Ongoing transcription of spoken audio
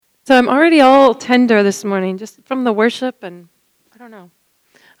So I'm already all tender this morning, just from the worship, and I don't know.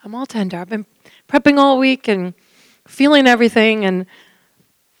 I'm all tender. I've been prepping all week and feeling everything,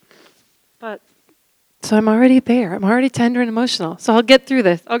 but so I'm already there. I'm already tender and emotional. So I'll get through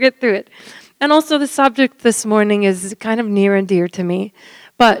this. I'll get through it. And also the subject this morning is kind of near and dear to me.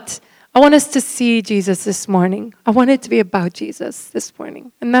 But I want us to see Jesus this morning. I want it to be about Jesus this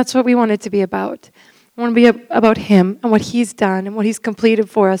morning. And that's what we want it to be about. I want to be about him and what he's done and what he's completed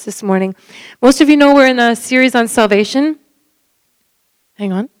for us this morning. Most of you know we're in a series on salvation.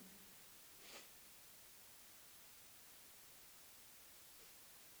 Hang on.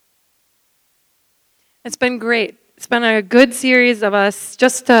 It's been great. It's been a good series of us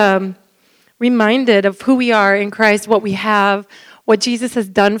just reminded of who we are in Christ, what we have, what Jesus has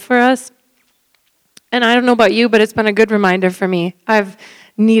done for us. And I don't know about you, but it's been a good reminder for me. I've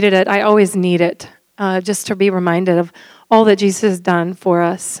needed it. I always need it, just to be reminded of all that Jesus has done for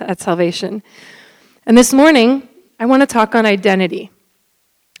us at salvation. And this morning, I want to talk on identity.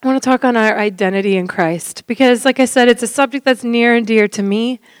 I want to talk on our identity in Christ because, like I said, it's a subject that's near and dear to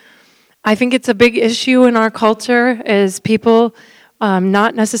me. I think it's a big issue in our culture is people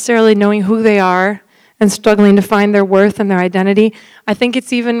not necessarily knowing who they are and struggling to find their worth and their identity. I think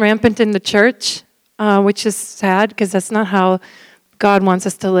it's even rampant in the church, which is sad because that's not how God wants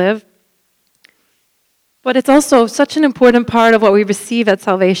us to live. But it's also such an important part of what we receive at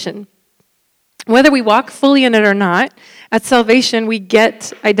salvation. Whether we walk fully in it or not, at salvation we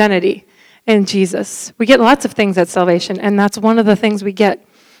get identity in Jesus. We get lots of things at salvation, and that's one of the things we get.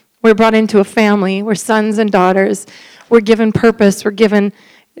 We're brought into a family. We're sons and daughters. We're given purpose.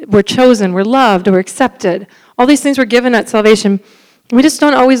 We're chosen. We're loved. We're accepted. All these things we're given at salvation. We just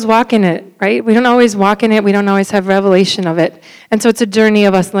don't always walk in it, right? We don't always walk in it. We don't always have revelation of it. And so it's a journey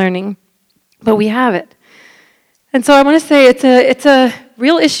of us learning. But we have it. And so I want to say it's a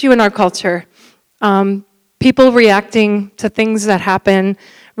real issue in our culture. People reacting to things that happen,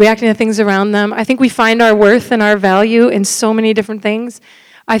 reacting to things around them. I think we find our worth and our value in so many different things.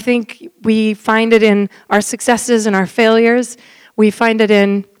 I think we find it in our successes and our failures. We find it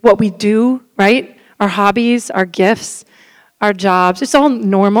in what we do, right? Our hobbies, our gifts, our jobs. It's all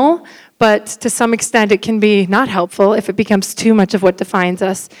normal, but to some extent it can be not helpful if it becomes too much of what defines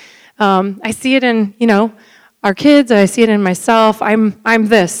us. I see it in, our kids. I see it in myself. I'm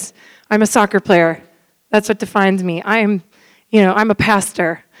this. I'm a soccer player. That's what defines me. I'm a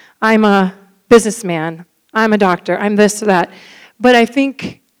pastor. I'm a businessman. I'm a doctor. I'm this or that. But I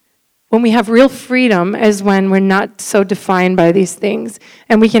think when we have real freedom is when we're not so defined by these things,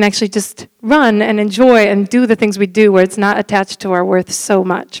 and we can actually just run and enjoy and do the things we do where it's not attached to our worth so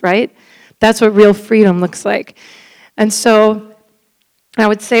much, right? That's what real freedom looks like. And so I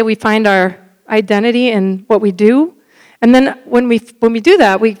would say we find our identity in what we do, and then when we do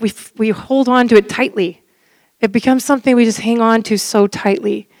that, we hold on to it tightly. It becomes something we just hang on to so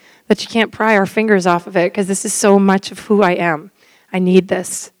tightly that you can't pry our fingers off of it because this is so much of who I am. I need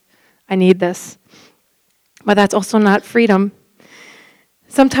this. I need this. But that's also not freedom.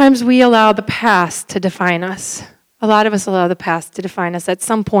 Sometimes we allow the past to define us. A lot of us allow the past to define us at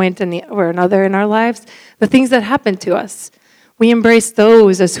some point or another in our lives. The things that happened to us, we embrace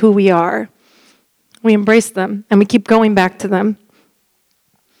those as who we are. We embrace them, and we keep going back to them.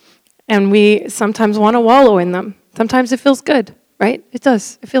 And we sometimes want to wallow in them. Sometimes it feels good, right? It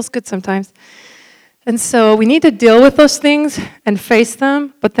does. It feels good sometimes. And so we need to deal with those things and face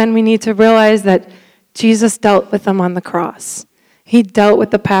them, but then we need to realize that Jesus dealt with them on the cross. He dealt with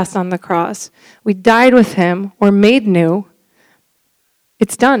the past on the cross. We died with him. We're made new.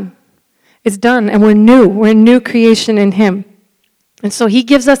 It's done. It's done, and we're new. We're a new creation in him. And so he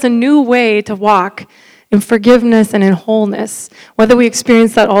gives us a new way to walk in forgiveness and in wholeness, whether we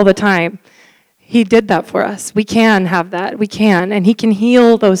experience that all the time. He did that for us. We can have that. We can, and he can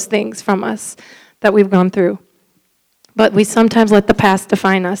heal those things from us that we've gone through. But we sometimes let the past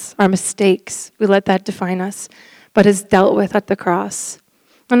define us, our mistakes. We let that define us, but it's dealt with at the cross.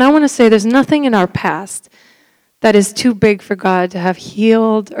 And I want to say there's nothing in our past that is too big for God to have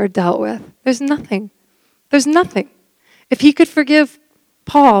healed or dealt with. There's nothing. There's nothing. If he could forgive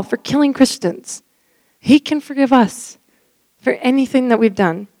Paul for killing Christians, he can forgive us for anything that we've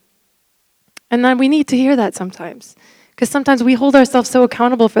done. And then we need to hear that sometimes, because sometimes we hold ourselves so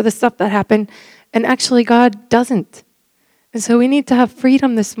accountable for the stuff that happened, and actually God doesn't. And so we need to have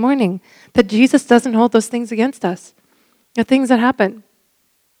freedom this morning that Jesus doesn't hold those things against us. The things that happen,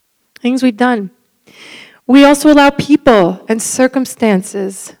 things we've done. We also allow people and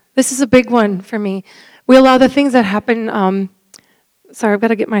circumstances. This is a big one for me. We allow the things that happen. Sorry, I've got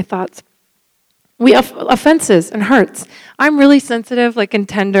to get my thoughts. We have offenses and hurts. I'm really sensitive, like, and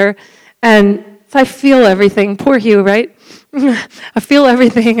tender, and so I feel everything. Poor Hugh, right? I feel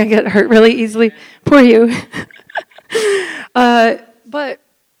everything. I get hurt really easily. Poor Hugh. But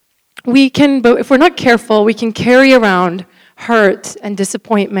if we're not careful, we can carry around hurt and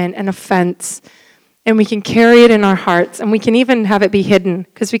disappointment and offense, and we can carry it in our hearts, and we can even have it be hidden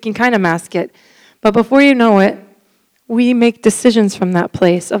because we can kind of mask it. But before you know it, we make decisions from that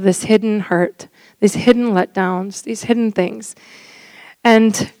place of this hidden hurt, these hidden letdowns, these hidden things.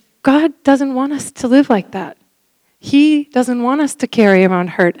 And God doesn't want us to live like that. He doesn't want us to carry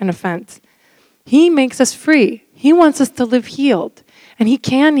around hurt and offense. He makes us free. He wants us to live healed, and He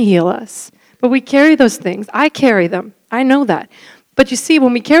can heal us. But we carry those things. I carry them. I know that. But you see,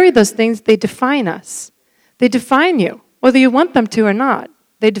 when we carry those things, they define us. They define you, whether you want them to or not.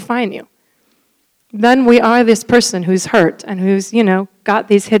 They define you. Then we are this person who's hurt and who's, got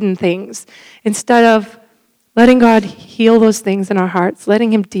these hidden things. Instead of letting God heal those things in our hearts,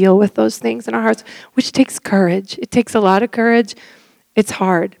 letting Him deal with those things in our hearts, which takes courage. It takes a lot of courage. It's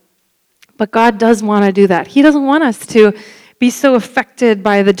hard. But God does want to do that. He doesn't want us to be so affected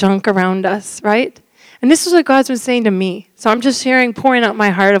by the junk around us, right? And this is what God's been saying to me. So I'm just pouring out my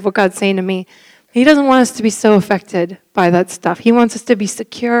heart of what God's saying to me. He doesn't want us to be so affected by that stuff. He wants us to be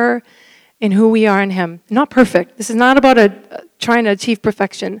secure in who we are in Him. Not perfect. This is not about trying to achieve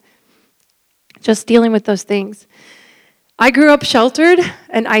perfection. Just dealing with those things. I grew up sheltered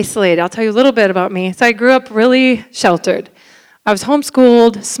and isolated. I'll tell you a little bit about me. So I grew up really sheltered. I was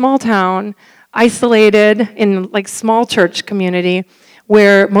homeschooled, small town, isolated in small church community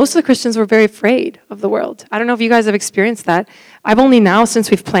where most of the Christians were very afraid of the world. I don't know if you guys have experienced that. I've only now,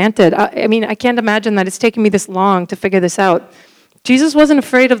 since we've planted, I can't imagine that it's taken me this long to figure this out. Jesus wasn't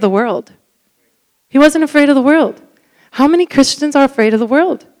afraid of the world. He wasn't afraid of the world. How many Christians are afraid of the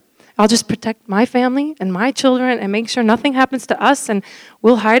world? I'll just protect my family and my children and make sure nothing happens to us, and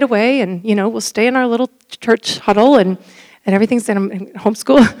we'll hide away, and we'll stay in our little church huddle, and everything's in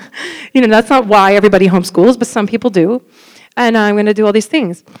homeschool. That's not why everybody homeschools, but some people do. And I'm going to do all these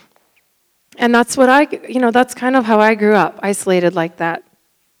things. And that's that's kind of how I grew up, isolated like that.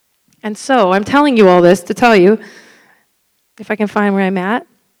 And so I'm telling you all this to tell you, if I can find where I'm at,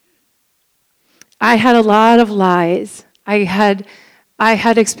 I had a lot of lies. I had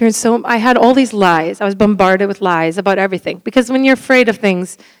experienced I had all these lies. I was bombarded with lies about everything. Because when you're afraid of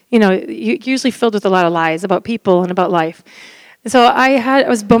things, you're usually filled with a lot of lies about people and about life. And so I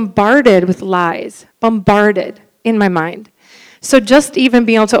was bombarded with lies, bombarded in my mind. So just even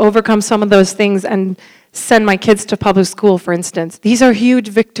being able to overcome some of those things and send my kids to public school, for instance, these are huge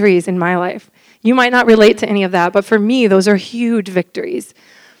victories in my life. You might not relate to any of that, but for me, those are huge victories.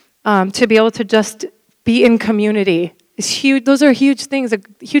 To be able to just be in community is huge. Those are huge things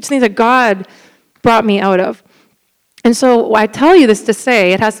that God brought me out of. And so I tell you this to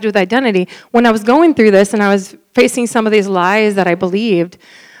say, it has to do with identity. When I was going through this and I was facing some of these lies that I believed,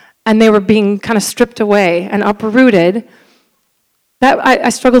 and they were being kind of stripped away and uprooted, that I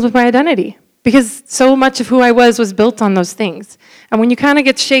struggled with my identity. Because so much of who I was built on those things. And when you kind of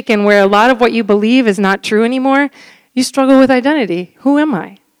get shaken where a lot of what you believe is not true anymore, you struggle with identity. Who am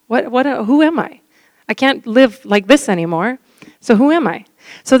I? Who am I? I can't live like this anymore. So who am I?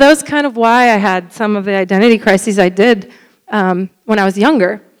 So that was kind of why I had some of the identity crises I did when I was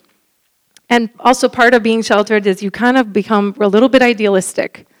younger. And also part of being sheltered is you kind of become a little bit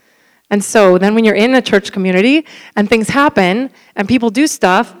idealistic. And so then when you're in a church community and things happen and people do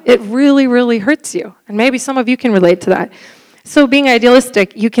stuff, it really, really hurts you. And maybe some of you can relate to that. So being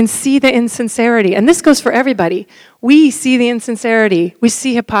idealistic, you can see the insincerity. And this goes for everybody. We see the insincerity. We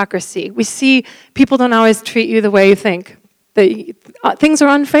see hypocrisy. We see people don't always treat you the way you think. Things are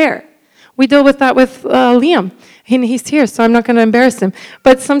unfair. We deal with that with Liam. He's here, so I'm not going to embarrass him.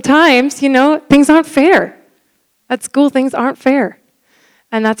 But sometimes, things aren't fair. At school, things aren't fair.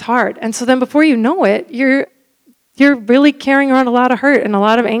 And that's hard. And so then before you know it, you're really carrying around a lot of hurt and a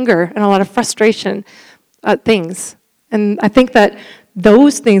lot of anger and a lot of frustration at things. And I think that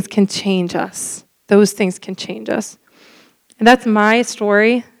those things can change us. Those things can change us. And that's my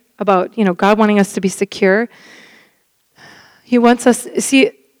story about, God wanting us to be secure. He wants us,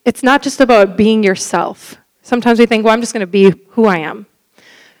 see, it's not just about being yourself. Sometimes we think, well, I'm just going to be who I am.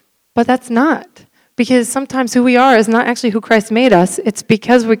 But that's not. Because sometimes who we are is not actually who Christ made us. It's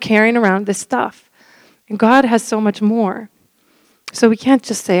because we're carrying around this stuff. And God has so much more. So we can't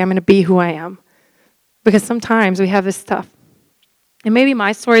just say, I'm going to be who I am. Because sometimes we have this stuff. And maybe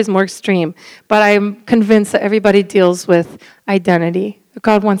my story is more extreme, but I'm convinced that everybody deals with identity.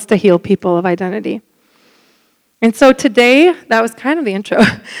 God wants to heal people of identity. And so today, that was kind of the intro.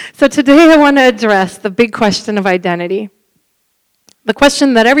 So today I want to address the big question of identity. The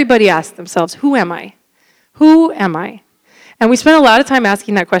question that everybody asks themselves, who am I? Who am I? And we spend a lot of time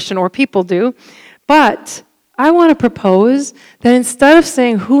asking that question, or people do. But I want to propose that instead of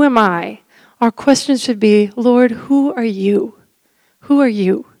saying, who am I? Our question should be, Lord, who are you? Who are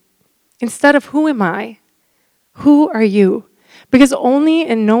you? Instead of who am I? Who are you? Because only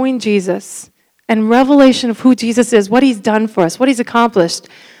in knowing Jesus and revelation of who Jesus is, what he's done for us, what he's accomplished,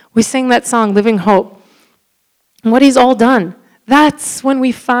 we sing that song, Living Hope, and what he's all done. That's when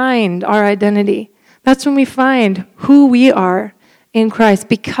we find our identity. That's when we find who we are in Christ,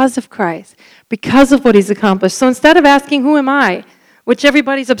 because of what he's accomplished. So instead of asking, who am I, which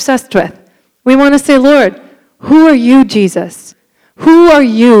everybody's obsessed with, we want to say, Lord, who are you, Jesus? Who are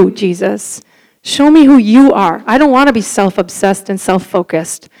you, Jesus? Show me who you are. I don't want to be self-obsessed and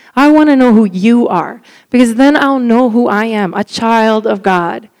self-focused. I want to know who you are, because then I'll know who I am, a child of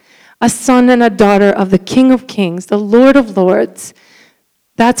God, a son and a daughter of the King of Kings, the Lord of Lords.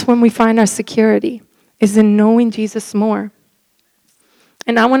 That's when we find our security, is in knowing Jesus more.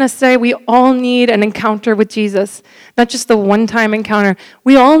 And I want to say we all need an encounter with Jesus, not just the one-time encounter.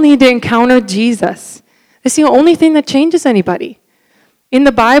 We all need to encounter Jesus. It's the only thing that changes anybody. In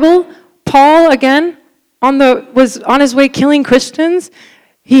the Bible, Paul, again, was on his way killing Christians.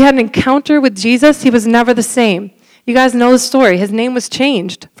 He had an encounter with Jesus. He was never the same. You guys know the story. His name was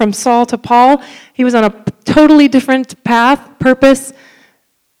changed from Saul to Paul. He was on a totally different path, purpose,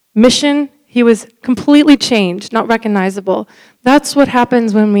 mission. He was completely changed, not recognizable. That's what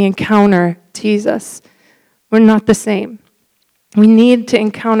happens when we encounter Jesus. We're not the same. We need to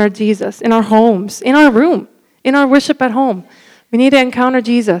encounter Jesus in our homes, in our room, in our worship at home. We need to encounter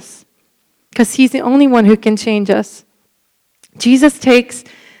Jesus because he's the only one who can change us. Jesus takes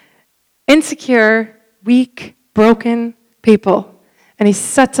insecure, weak, broken people and he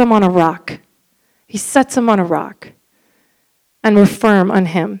sets them on a rock. He sets them on a rock. And we're firm on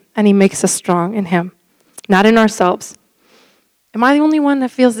him, and he makes us strong in him, not in ourselves. Am I the only one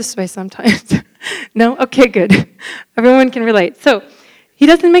that feels this way sometimes? No? Okay, good. Everyone can relate. So he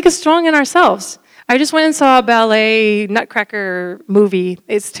doesn't make us strong in ourselves. I just went and saw a ballet Nutcracker movie.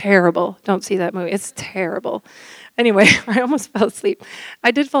 It's terrible. Don't see that movie. It's terrible. Anyway, I almost fell asleep. I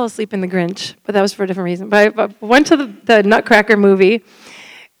did fall asleep in The Grinch, but that was for a different reason. But I went to the Nutcracker movie,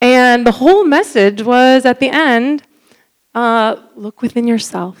 and the whole message was at the end, look within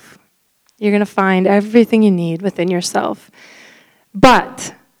yourself. You're going to find everything you need within yourself.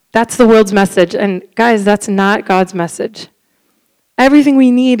 But that's the world's message. And guys, that's not God's message. Everything we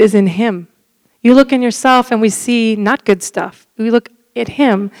need is in him. You look in yourself and we see not good stuff. We look at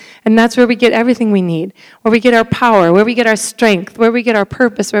him, and that's where we get everything we need, where we get our power, where we get our strength, where we get our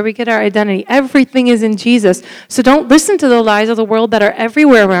purpose, where we get our identity. Everything is in Jesus. So don't listen to the lies of the world that are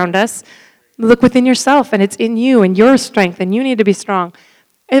everywhere around us. Look within yourself, and it's in you and your strength, and you need to be strong.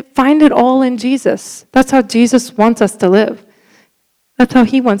 Find it all in Jesus. That's how Jesus wants us to live. That's how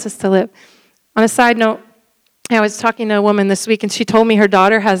he wants us to live. On a side note, I was talking to a woman this week, and she told me her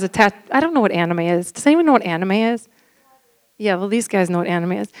daughter has a tattoo. I don't know what anime is. Does anyone know what anime is? Yeah, well, these guys know what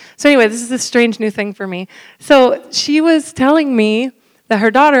anime is. So anyway, this is a strange new thing for me. So she was telling me that her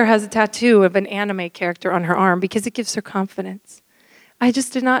daughter has a tattoo of an anime character on her arm because it gives her confidence. I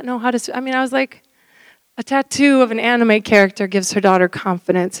just did not know how to, I was like, a tattoo of an anime character gives her daughter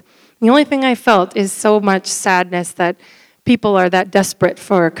confidence. The only thing I felt is so much sadness that people are that desperate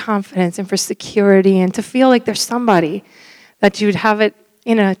for confidence and for security and to feel like there's somebody that you'd have it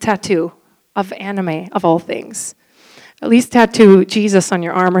in a tattoo of anime, of all things. At least tattoo Jesus on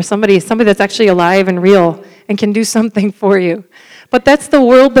your arm or somebody that's actually alive and real and can do something for you. But that's the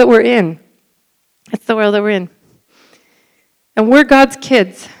world that we're in. That's the world that we're in. And we're God's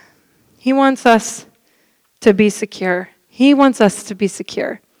kids. He wants us to be secure. He wants us to be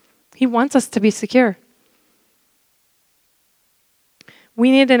secure. He wants us to be secure.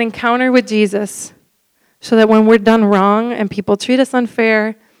 We need an encounter with Jesus so that when we're done wrong and people treat us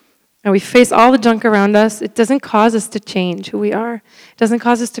unfair and we face all the junk around us, it doesn't cause us to change who we are. It doesn't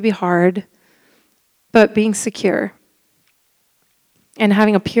cause us to be hard, but being secure and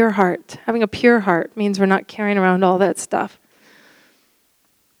having a pure heart. Having a pure heart means we're not carrying around all that stuff.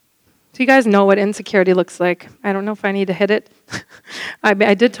 So you guys know what insecurity looks like. I don't know if I need to hit it.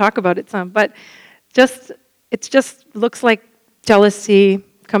 I did talk about it some, but it just looks like jealousy,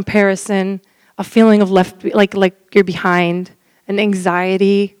 comparison, a feeling of like you're behind, an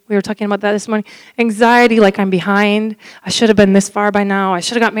anxiety. We were talking about that this morning. Anxiety like I'm behind. I should have been this far by now. I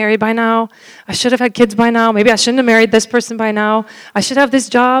should have got married by now. I should have had kids by now. Maybe I shouldn't have married this person by now. I should have this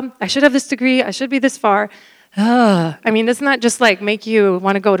job. I should have this degree. I should be this far. I mean, it's not just like make you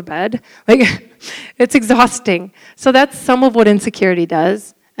want to go to bed. Like, it's exhausting. So that's some of what insecurity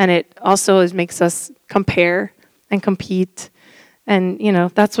does. And it also makes us compare and compete. And,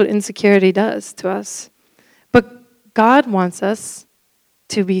 that's what insecurity does to us. But God wants us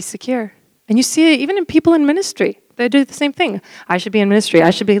to be secure. And you see it even in people in ministry. They do the same thing. I should be in ministry.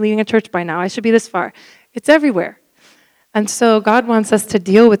 I should be leading a church by now. I should be this far. It's everywhere. And so God wants us to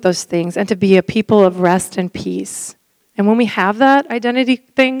deal with those things and to be a people of rest and peace. And when we have that identity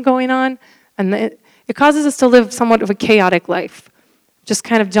thing going on, and it causes us to live somewhat of a chaotic life, just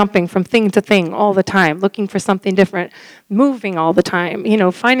kind of jumping from thing to thing all the time, looking for something different, moving all the time,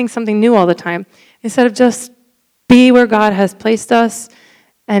 finding something new all the time, instead of just be where God has placed us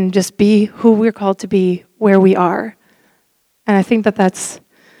and just be who we're called to be where we are. And I think that's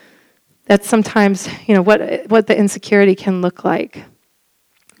sometimes, what the insecurity can look like.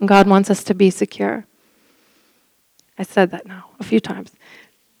 And God wants us to be secure. I said that now a few times.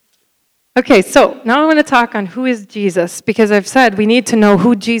 Okay, so now I want to talk on who is Jesus, because I've said we need to know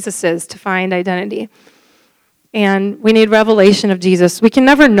who Jesus is to find identity. And we need revelation of Jesus. We can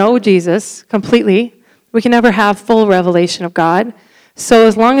never know Jesus completely. We can never have full revelation of God. So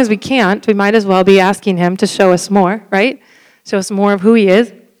as long as we can't, we might as well be asking him to show us more, right? Show us more of who he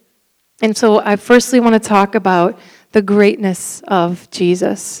is. And so I firstly want to talk about the greatness of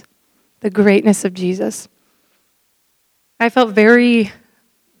Jesus. The greatness of Jesus. I felt very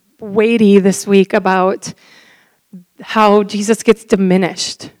weighty this week about how Jesus gets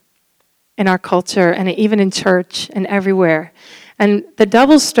diminished in our culture and even in church and everywhere. And the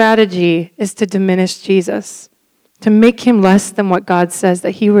devil's strategy is to diminish Jesus, to make him less than what God says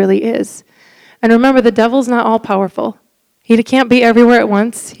that he really is. And remember, the devil's not all powerful. He can't be everywhere at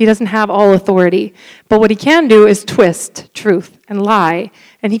once. He doesn't have all authority. But what he can do is twist truth and lie,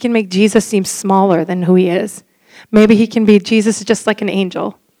 and he can make Jesus seem smaller than who he is. Maybe he can be Jesus just like an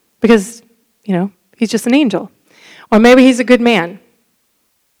angel, because, he's just an angel. Or maybe he's a good man.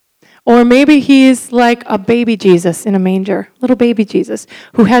 Or maybe he's like a baby Jesus in a manger, little baby Jesus,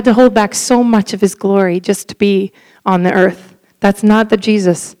 who had to hold back so much of his glory just to be on the earth. That's not the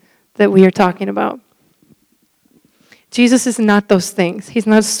Jesus that we are talking about. Jesus is not those things. He's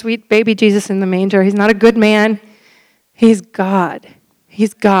not a sweet baby Jesus in the manger. He's not a good man. He's God.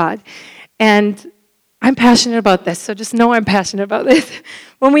 He's God. And I'm passionate about this, so just know I'm passionate about this.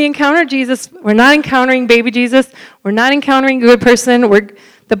 When we encounter Jesus, we're not encountering baby Jesus. We're not encountering a good person.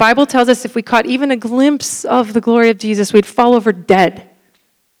 The Bible tells us if we caught even a glimpse of the glory of Jesus, we'd fall over dead.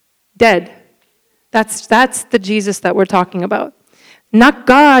 Dead. That's the Jesus that we're talking about. Not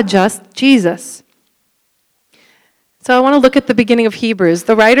God, just Jesus. So I want to look at the beginning of Hebrews.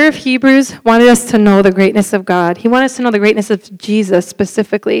 The writer of Hebrews wanted us to know the greatness of God. He wanted us to know the greatness of Jesus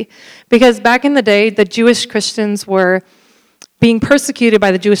specifically. Because back in the day, the Jewish Christians were being persecuted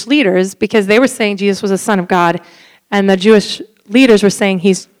by the Jewish leaders because they were saying Jesus was a son of God. And the Jewish leaders were saying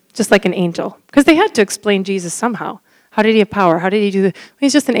he's just like an angel. Because they had to explain Jesus somehow. How did he have power? How did he do that?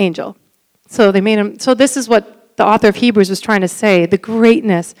 He's just an angel. So they made him. So this is what the author of Hebrews was trying to say, the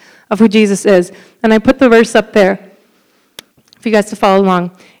greatness of who Jesus is. And I put the verse up there for you guys to follow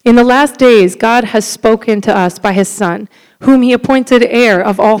along. In the last days, God has spoken to us by his Son, whom he appointed heir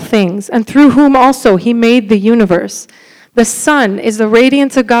of all things, and through whom also he made the universe. The Son is the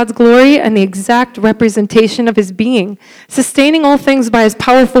radiance of God's glory and the exact representation of his being, sustaining all things by his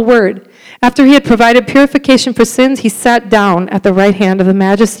powerful word. After he had provided purification for sins, he sat down at the right hand of the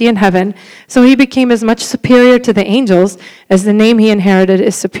Majesty in heaven, so he became as much superior to the angels as the name he inherited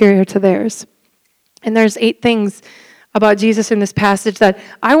is superior to theirs. And there's 8 things about Jesus in this passage that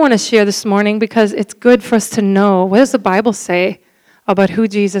I want to share this morning because it's good for us to know. What does the Bible say about who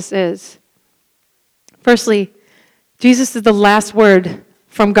Jesus is? Firstly, Jesus is the last word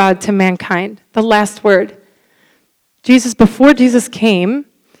from God to mankind. The last word. Before Jesus came,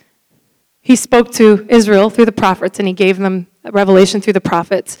 he spoke to Israel through the prophets, and he gave them revelation through the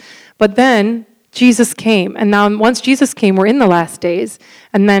prophets. But then Jesus came, and now once Jesus came, we're in the last days,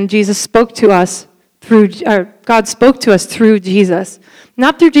 and then Jesus spoke to us God spoke to us through Jesus.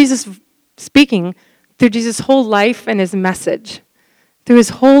 Not through Jesus speaking, through Jesus' whole life and his message. Through his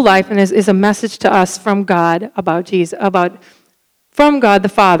whole life and is a message to us from God about Jesus, from God the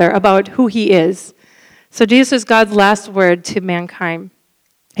Father about who he is. So Jesus is God's last word to mankind.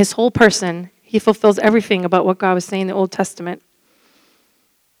 His whole person, he fulfills everything about what God was saying in the Old Testament.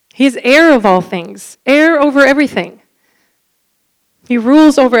 He is heir of all things, heir over everything. He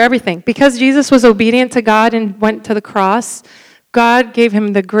rules over everything. Because Jesus was obedient to God and went to the cross, God gave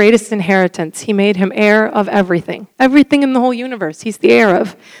him the greatest inheritance. He made him heir of everything. Everything in the whole universe, he's the heir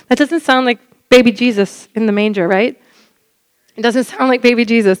of. That doesn't sound like baby Jesus in the manger, right? It doesn't sound like baby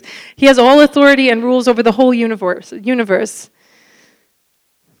Jesus. He has all authority and rules over the whole universe,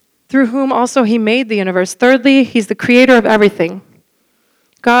 through whom also he made the universe. Thirdly, he's the creator of everything.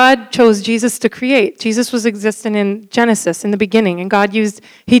 God chose Jesus to create. Jesus was existing in Genesis, in the beginning, and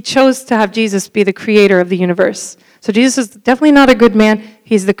he chose to have Jesus be the creator of the universe. So Jesus is definitely not a good man.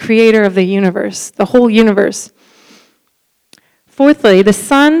 He's the creator of the universe, the whole universe. Fourthly, the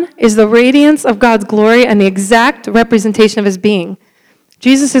Son is the radiance of God's glory and the exact representation of his being.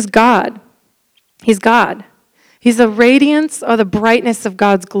 Jesus is God. He's God. He's the radiance or the brightness of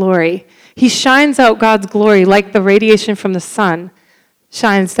God's glory. He shines out God's glory like the radiation from the sun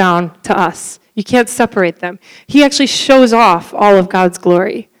shines down to us. You can't separate them. He actually shows off all of God's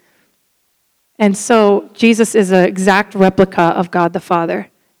glory. And so Jesus is an exact replica of God the Father.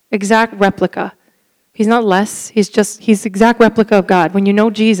 Exact replica. He's not less. He's the exact replica of God. When you know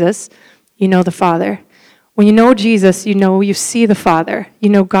Jesus, you know the Father. When you know Jesus, you see the Father. You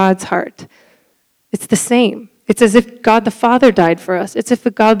know God's heart. It's the same. It's as if God the Father died for us. It's as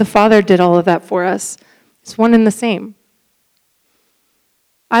if God the Father did all of that for us. It's one and the same.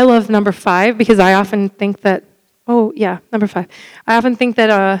 I love number 5 because I often think that, number 5. I often think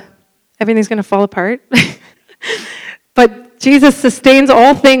that everything's going to fall apart. But Jesus sustains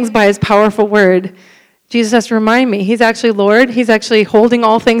all things by his powerful word. Jesus has to remind me, he's actually Lord. He's actually holding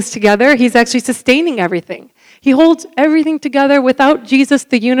all things together. He's actually sustaining everything. He holds everything together. Without Jesus,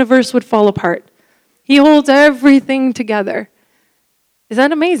 the universe would fall apart. He holds everything together. Is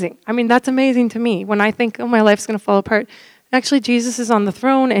that amazing? I mean, that's amazing to me. When I think, my life's going to fall apart. Actually, Jesus is on the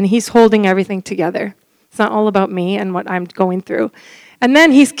throne, and he's holding everything together. It's not all about me and what I'm going through. And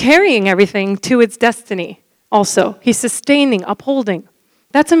then he's carrying everything to its destiny also. He's sustaining, upholding.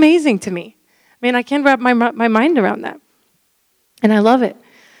 That's amazing to me. I mean, I can't wrap my mind around that. And I love it.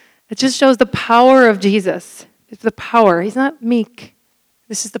 It just shows the power of Jesus. It's the power. He's not meek.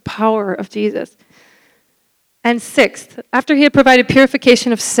 This is the power of Jesus. And 6th, after he had provided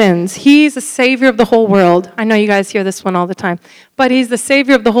purification of sins, he's the Savior of the whole world. I know you guys hear this one all the time. But he's the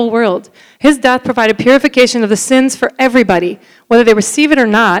Savior of the whole world. His death provided purification of the sins for everybody. Whether they receive it or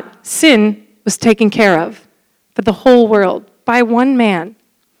not, sin was taken care of for the whole world by one man.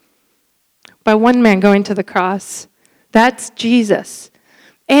 By one man going to the cross. That's Jesus.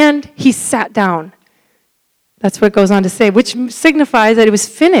 And he sat down. That's what it goes on to say, which signifies that it was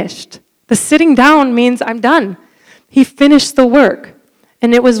finished. The sitting down means I'm done. He finished the work,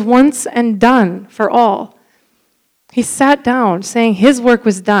 and it was once and done for all. He sat down saying his work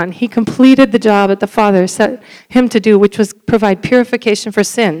was done. He completed the job that the Father set him to do, which was provide purification for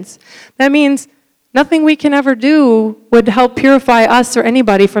sins. That means nothing we can ever do would help purify us or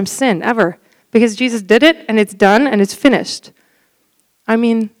anybody from sin, ever. Because Jesus did it, and it's done, and it's finished. I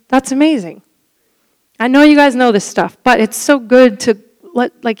mean, that's amazing. I know you guys know this stuff, but it's so good to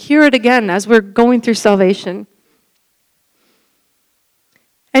hear it again as we're going through salvation.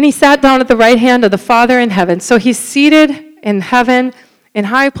 And he sat down at the right hand of the Father in heaven. So he's seated in heaven in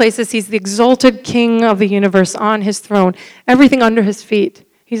high places. He's the exalted King of the universe on his throne, everything under his feet.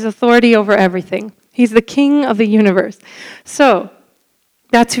 He's authority over everything. He's the King of the universe. So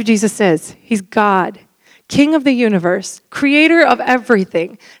that's who Jesus is. He's God, King of the universe, creator of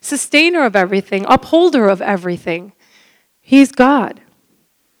everything, sustainer of everything, upholder of everything. He's God.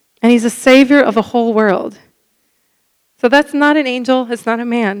 And he's a Savior of the whole world. So that's not an angel. It's not a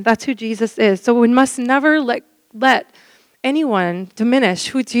man. That's who Jesus is. So we must never let anyone diminish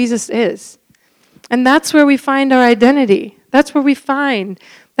who Jesus is. And that's where we find our identity. That's where we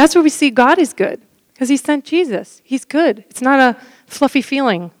see God is good. Because he sent Jesus. He's good. It's not a fluffy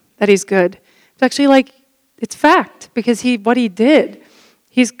feeling that he's good. It's actually it's fact. Because what he did,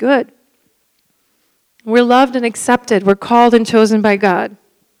 he's good. We're loved and accepted. We're called and chosen by God.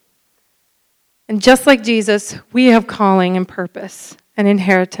 And just like Jesus, we have calling and purpose and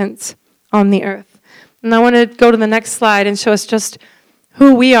inheritance on the earth. And I want to go to the next slide and show us just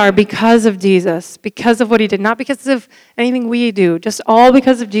who we are because of Jesus, because of what he did, not because of anything we do, just all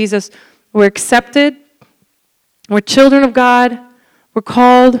because of Jesus. We're accepted, we're children of God, we're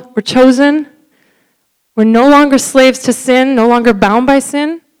called, we're chosen, we're no longer slaves to sin, no longer bound by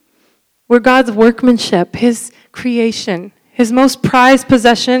sin. We're God's workmanship, his creation, his most prized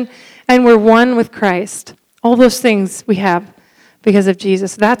possession, and we're one with Christ. All those things we have because of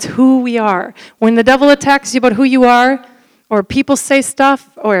Jesus. That's who we are. When the devil attacks you about who you are, or people say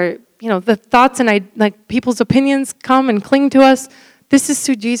stuff, or the thoughts and people's opinions come and cling to us, this is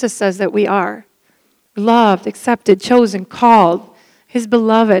who Jesus says that we are. Loved, accepted, chosen, called, his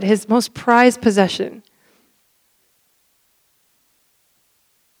beloved, his most prized possession.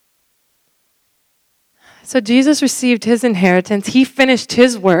 So Jesus received his inheritance. He finished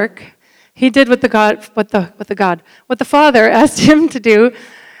his work. He did what the Father asked him to do,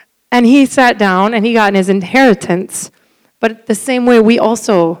 and he sat down and he got his inheritance. But the same way, we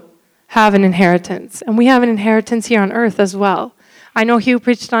also have an inheritance, and we have an inheritance here on earth as well. I know Hugh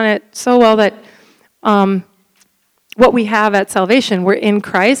preached on it so well that what we have at salvation, we're in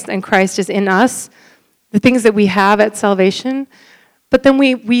Christ, and Christ is in us. The things that we have at salvation. But then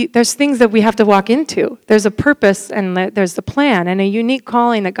there's things that we have to walk into. There's a purpose, and there's the plan, and a unique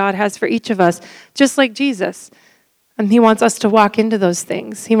calling that God has for each of us, just like Jesus. And he wants us to walk into those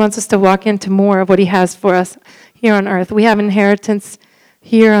things. He wants us to walk into more of what he has for us here on earth. We have inheritance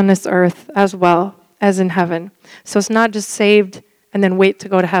here on this earth as well as in heaven. So it's not just saved and then wait to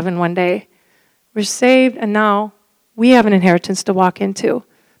go to heaven one day. We're saved, and now we have an inheritance to walk into.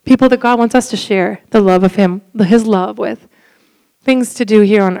 People that God wants us to share the love of him, his love with. Things to do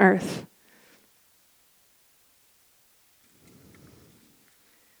here on earth.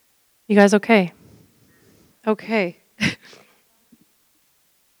 You guys okay? Okay.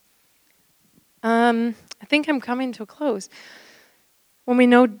 I think I'm coming to a close. When we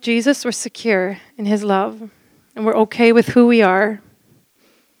know Jesus, we're secure in his love, and we're okay with who we are.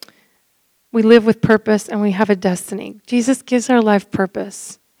 We live with purpose, and we have a destiny. Jesus gives our life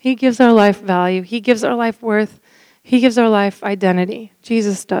purpose. He gives our life value. He gives our life worth. He gives our life identity.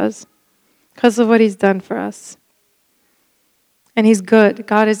 Jesus does, because of what he's done for us. And he's good.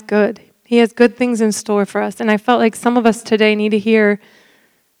 God is good. He has good things in store for us. And I felt like some of us today need to hear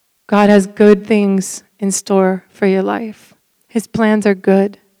God has good things in store for your life. His plans are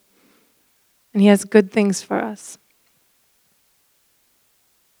good. And he has good things for us.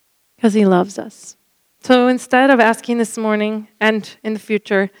 Because he loves us. So instead of asking this morning and in the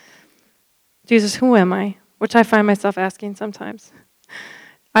future, Jesus, who am I? Which I find myself asking sometimes.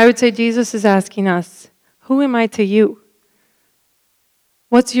 I would say Jesus is asking us, who am I to you?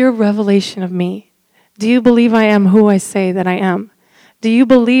 What's your revelation of me? Do you believe I am who I say that I am? Do you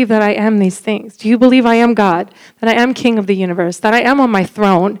believe that I am these things? Do you believe I am God, that I am King of the universe, that I am on my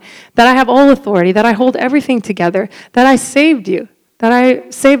throne, that I have all authority, that I hold everything together, that I saved you, that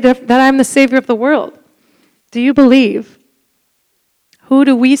I'm the Savior of the world? Do you believe? Who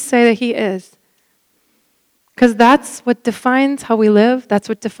do we say that he is? Because that's what defines how we live. That's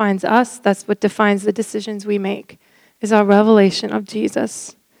what defines us. That's what defines the decisions we make, is our revelation of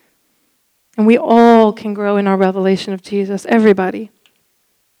Jesus. And we all can grow in our revelation of Jesus, everybody.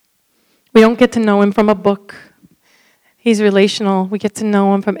 We don't get to know him from a book. He's relational. We get to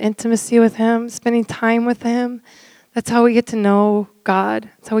know him from intimacy with him, spending time with him. That's how we get to know God.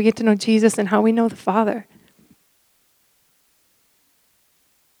 That's how we get to know Jesus and how we know the Father.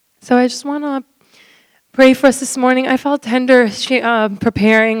 So I just want to pray for us this morning. I felt tender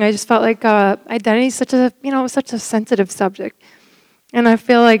preparing. I just felt like identity is such a sensitive subject. And I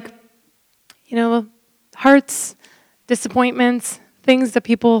feel like, hurts, disappointments, things that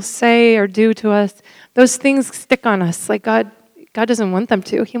people say or do to us, those things stick on us. Like God doesn't want them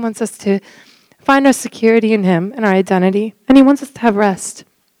to. He wants us to find our security in him and our identity. And he wants us to have rest.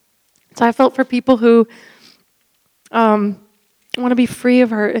 So I felt for people who want to be free of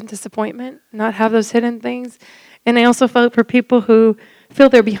hurt and disappointment, not have those hidden things. And I also felt for people who feel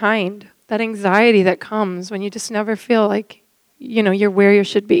they're behind, that anxiety that comes when you just never feel like, you're where you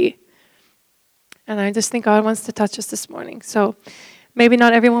should be. And I just think God wants to touch us this morning. So maybe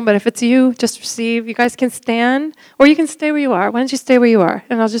not everyone, but if it's you, just receive. You guys can stand, or you can stay where you are. Why don't you stay where you are?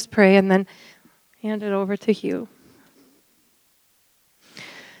 And I'll just pray and then hand it over to you.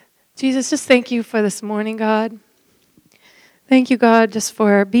 Jesus, just thank you for this morning, God. Thank you, God, just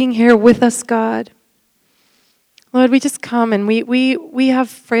for being here with us, God. Lord, we just come and we have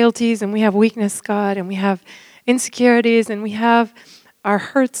frailties and we have weakness, God, and we have insecurities and we have our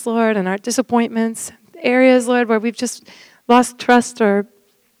hurts, Lord, and our disappointments, areas, Lord, where we've just lost trust or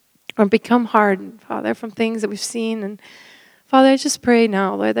become hardened, Father, from things that we've seen. And Father, I just pray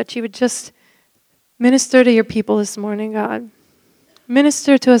now, Lord, that you would just minister to your people this morning, God.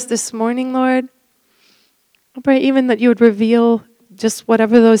 Minister to us this morning, Lord. I pray even that you would reveal just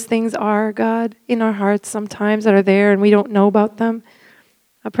whatever those things are, God, in our hearts sometimes that are there and we don't know about them.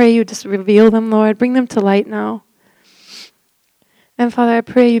 I pray you just reveal them, Lord. Bring them to light now. And Father, I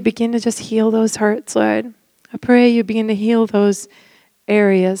pray you begin to just heal those hurts, Lord. I pray you begin to heal those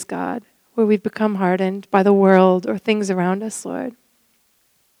areas, God, where we've become hardened by the world or things around us, Lord.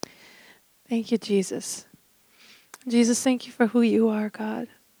 Thank you, Jesus. Jesus, thank you for who you are, God.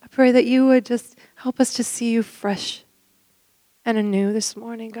 I pray that you would just help us to see you fresh and anew this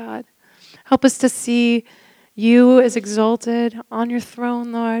morning, God. Help us to see you as exalted on your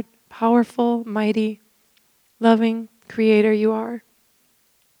throne, Lord, powerful, mighty, loving Creator you are.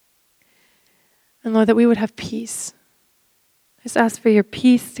 And Lord, that we would have peace. I just ask for your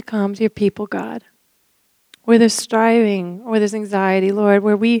peace to come to your people, God. Where there's striving, or there's anxiety, Lord,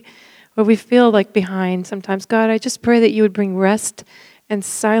 where we feel like behind sometimes, God, I just pray that you would bring rest and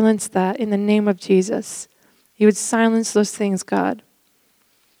silence that in the name of Jesus. You would silence those things, God.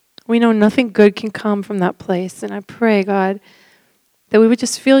 We know nothing good can come from that place, and I pray, God, that we would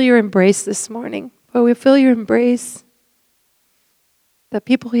just feel your embrace this morning. But we feel your embrace. That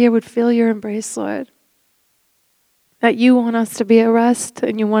people here would feel your embrace, Lord. That you want us to be at rest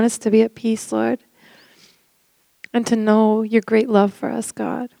and you want us to be at peace, Lord. And to know your great love for us,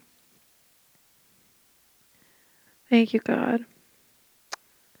 God. Thank you, God.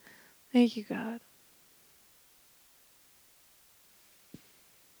 Thank you, God.